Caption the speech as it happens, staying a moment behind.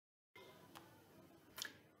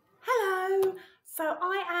So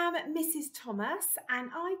I am Mrs. Thomas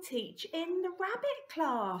and I teach in the rabbit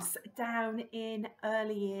class down in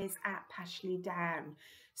early years at Pashley Down.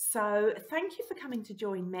 So thank you for coming to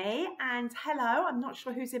join me, and hello, I'm not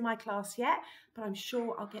sure who's in my class yet, but I'm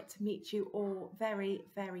sure I'll get to meet you all very,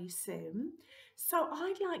 very soon. So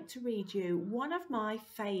I'd like to read you one of my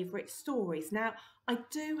favourite stories. Now, I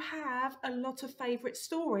do have a lot of favourite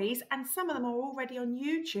stories, and some of them are already on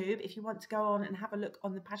YouTube if you want to go on and have a look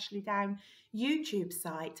on the Pashley Down YouTube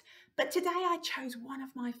site. But today I chose one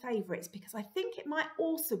of my favourites because I think it might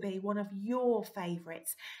also be one of your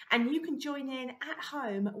favourites, and you can join in at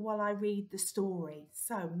home while I read the story.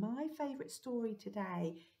 So my favourite story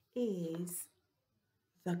today is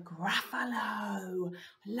the Gruffalo.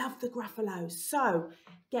 I love the Gruffalo. So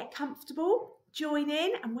get comfortable, join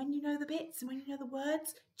in, and when you know the bits and when you know the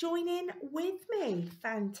words, join in with me.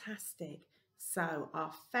 Fantastic. So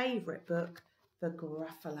our favourite book, the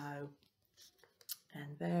Gruffalo.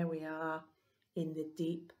 And there we are in the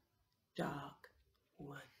deep, dark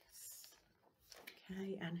woods.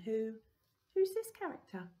 Okay, and who's this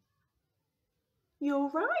character? You're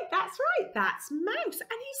right, that's Mouse.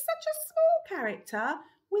 And he's such a small character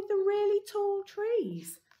with the really tall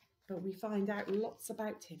trees. But we find out lots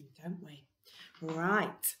about him, don't we?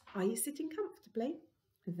 Right, are you sitting comfortably?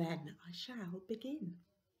 Then I shall begin.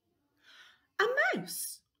 A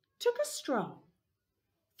mouse took a stroll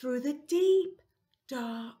through the deep,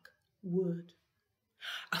 dark wood.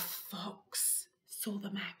 A fox saw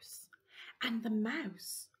the mouse, and the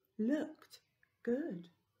mouse looked good.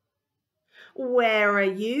 Where are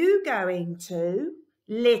you going to,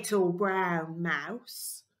 little brown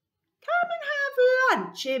mouse? Come and have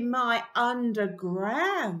lunch in my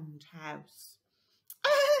underground house.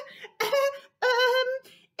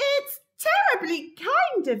 It's terribly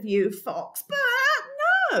kind of you, fox, but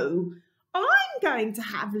no, I'm going to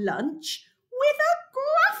have lunch with a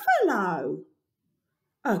Gruffalo.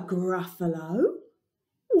 A Gruffalo?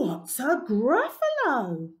 What's a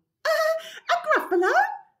Gruffalo? A Gruffalo?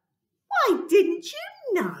 Why, didn't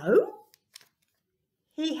you know?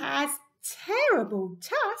 He has terrible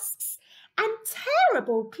tusks and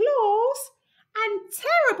terrible claws and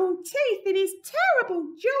terrible teeth in his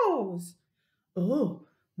terrible jaws. Oh,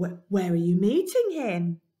 where are you meeting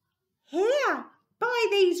him? Here, by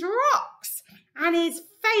these rocks, and his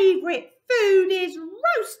favourite food is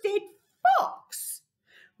roasted fox.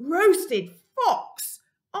 Roasted fox?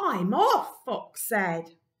 I'm off, Fox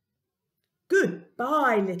said.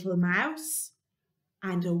 Goodbye, little mouse.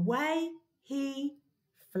 And away he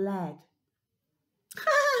fled.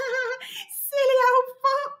 Silly old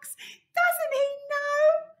fox, doesn't he know?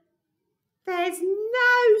 There's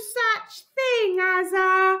no such thing as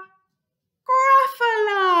a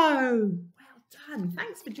Gruffalo. Well done,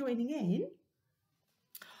 thanks for joining in.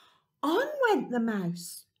 On went the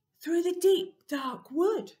mouse through the deep, dark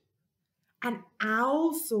wood. An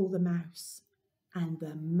owl saw the mouse, and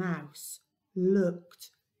the mouse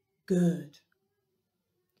looked good.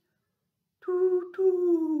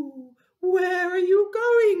 Too, where are you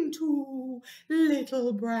going to,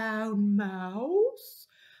 little brown mouse?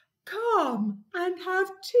 Come and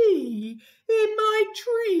have tea in my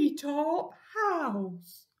treetop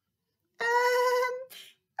house.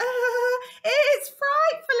 It's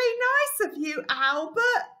frightfully nice of you, Owl,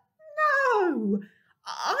 but no,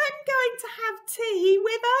 I'm going to have tea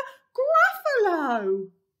with a Gruffalo.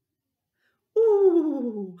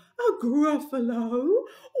 Ooh, a Gruffalo?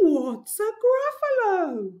 What's a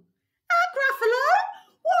Gruffalo? A Gruffalo?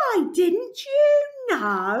 Why, didn't you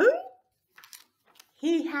know?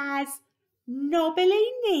 He has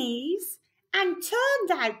knobbly knees and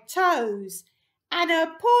turned out toes and a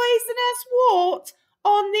poisonous wart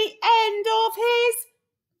on the end of his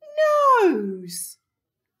nose.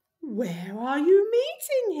 Where are you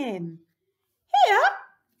meeting him? Here,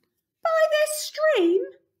 by this stream.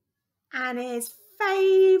 And his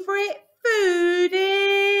favourite food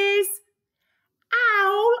is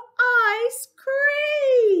owl ice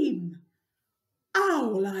cream.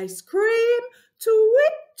 Owl ice cream,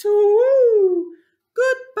 to-whit-to-woo.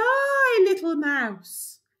 Goodbye, little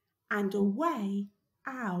mouse. And away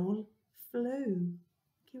Owl flew.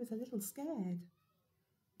 He was a little scared.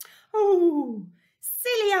 Oh,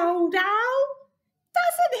 silly old owl,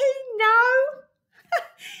 doesn't he know?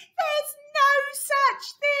 There's no such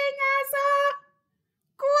thing as a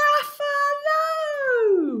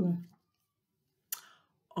Gruffalo.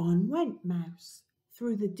 On went Mouse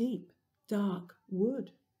through the deep, dark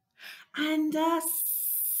wood, and a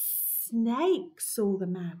snake saw the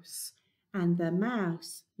mouse, and the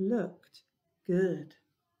mouse looked good.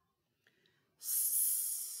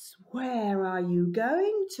 Where are you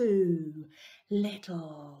going to,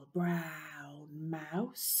 Little brown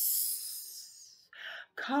mouse,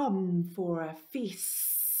 come for a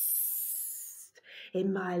feast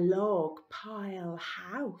in my log pile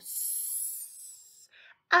house.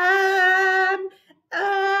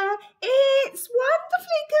 It's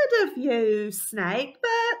wonderfully good of you, Snake,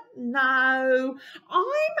 but no, I'm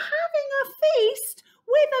having a feast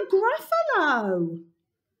with a Gruffalo.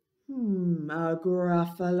 A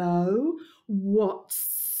Gruffalo?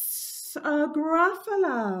 What's a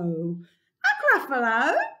Gruffalo? A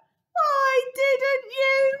Gruffalo? Why, didn't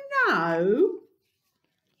you know?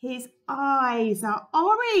 His eyes are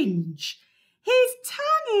orange. His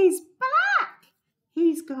tongue is black.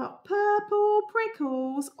 He's got purple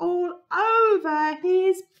prickles all over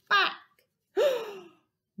his back.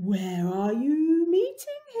 Where are you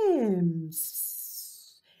meeting him?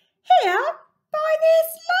 Here, by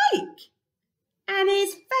this lake. And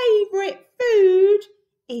his favourite food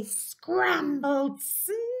is scrambled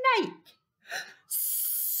snake.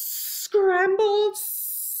 Scrambled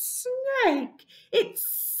snake.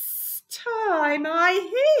 It's time I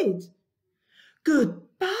hid.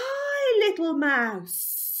 Goodbye, little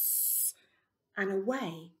mouse. And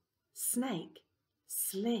away Snake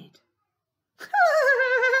slid.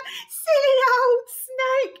 Silly old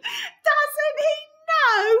Snake, doesn't he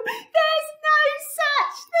know there's no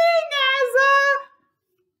such thing as a...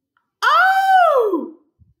 Oh!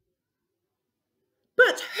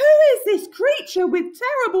 But who is this creature with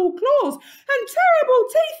terrible claws and terrible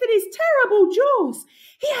teeth in his terrible jaws?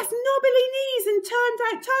 He has knobbly knees and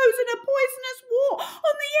turned-out toes and a poisonous wart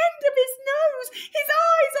on the end of his nose. His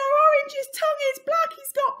eyes are orange, his tongue is black,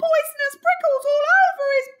 he's got poisonous prickles all over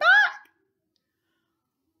his back.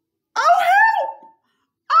 Oh, help!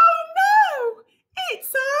 Oh, no!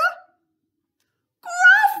 It's a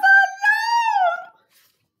Gruffalo!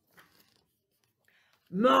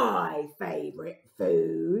 My favourite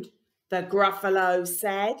food, the Gruffalo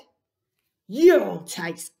said. You'll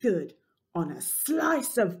taste good on a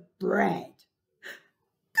slice of bread.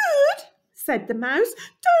 Good, said the mouse.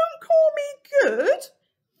 Don't call me good.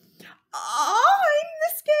 I'm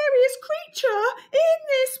the scariest creature in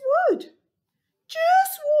this wood.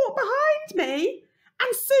 Just walk behind me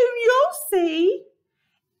and soon you'll see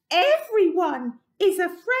everyone is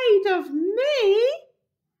afraid of me.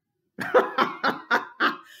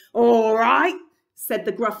 All right, said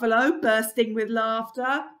the Gruffalo, bursting with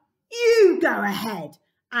laughter. You go ahead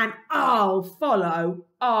and I'll follow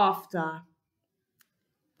after.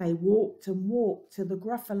 They walked and walked till the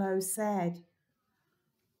Gruffalo said,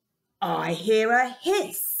 I hear a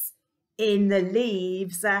hiss in the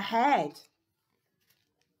leaves ahead.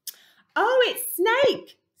 Oh, it's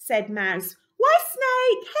Snake, said Mouse. Why,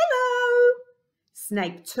 Snake, hello.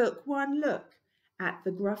 Snake took one look at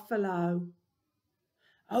the Gruffalo.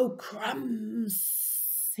 Oh,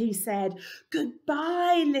 crumbs, he said.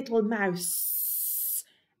 Goodbye, little mouse.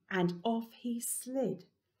 And off he slid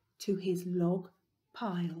to his log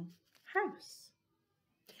pile house.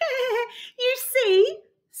 You see,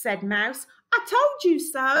 said Mouse, I told you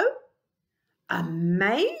so.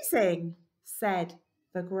 Amazing, said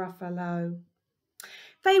the Gruffalo.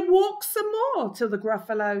 They walked some more till the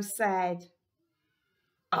Gruffalo said,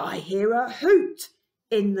 I hear a hoot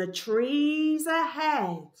in the trees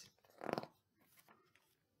ahead.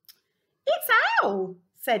 It's Owl,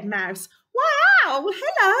 said Mouse. Why, Owl,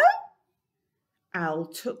 hello. Owl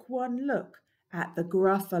took one look at the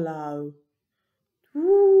Gruffalo.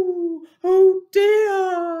 Ooh, oh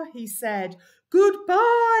dear, he said.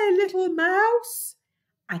 Goodbye, little mouse.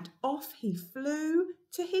 And off he flew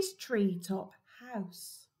to his treetop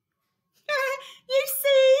house. You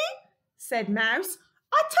see, said Mouse,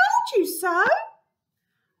 I told you so.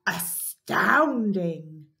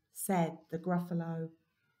 Astounding, said the Gruffalo.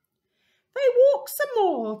 They walked some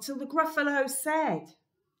more till the Gruffalo said,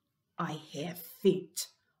 I hear feet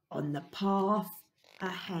on the path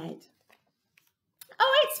ahead.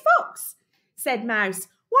 Oh, it's Fox, said Mouse.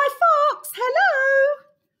 Why, Fox, hello.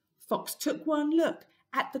 Fox took one look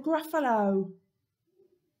at the Gruffalo.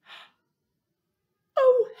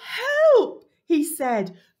 Oh, help, he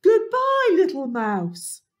said. Goodbye, little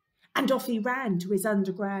mouse. And off he ran to his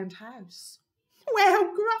underground house. Well,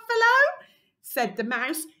 Gruffalo, said the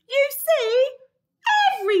mouse, you see,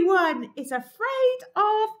 everyone is afraid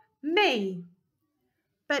of me.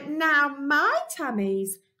 But now my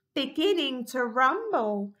tummy's beginning to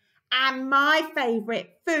rumble, and my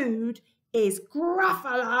favourite food is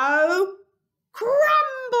Gruffalo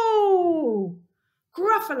crumble.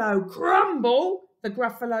 Gruffalo crumble, the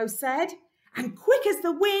Gruffalo said, and quick as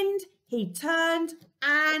the wind he turned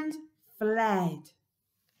and fled.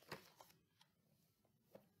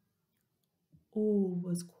 All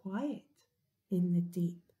was quiet in the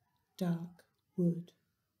deep, dark wood.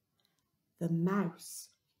 The mouse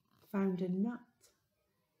found a nut,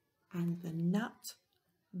 and the nut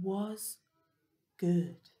was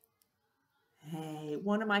good. Hey,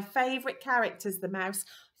 one of my favourite characters, the mouse.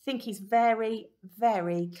 I think he's very,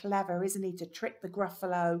 very clever, isn't he, to trick the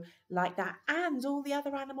Gruffalo like that and all the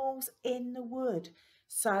other animals in the wood.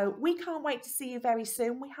 So we can't wait to see you very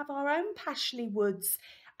soon. We have our own Pashley Woods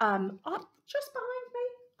up just behind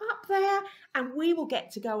me, up there, and we will get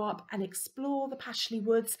to go up and explore the Pashley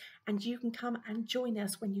Woods, and you can come and join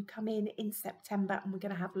us when you come in September, and we're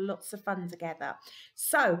going to have lots of fun together.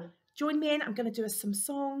 So join me in. I'm going to do some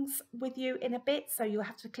songs with you in a bit, so you'll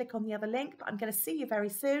have to click on the other link, but I'm going to see you very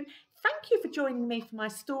soon. Thank you for joining me for my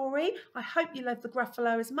story. I hope you love the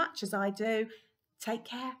Gruffalo as much as I do. Take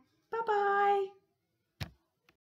care. Bye-bye.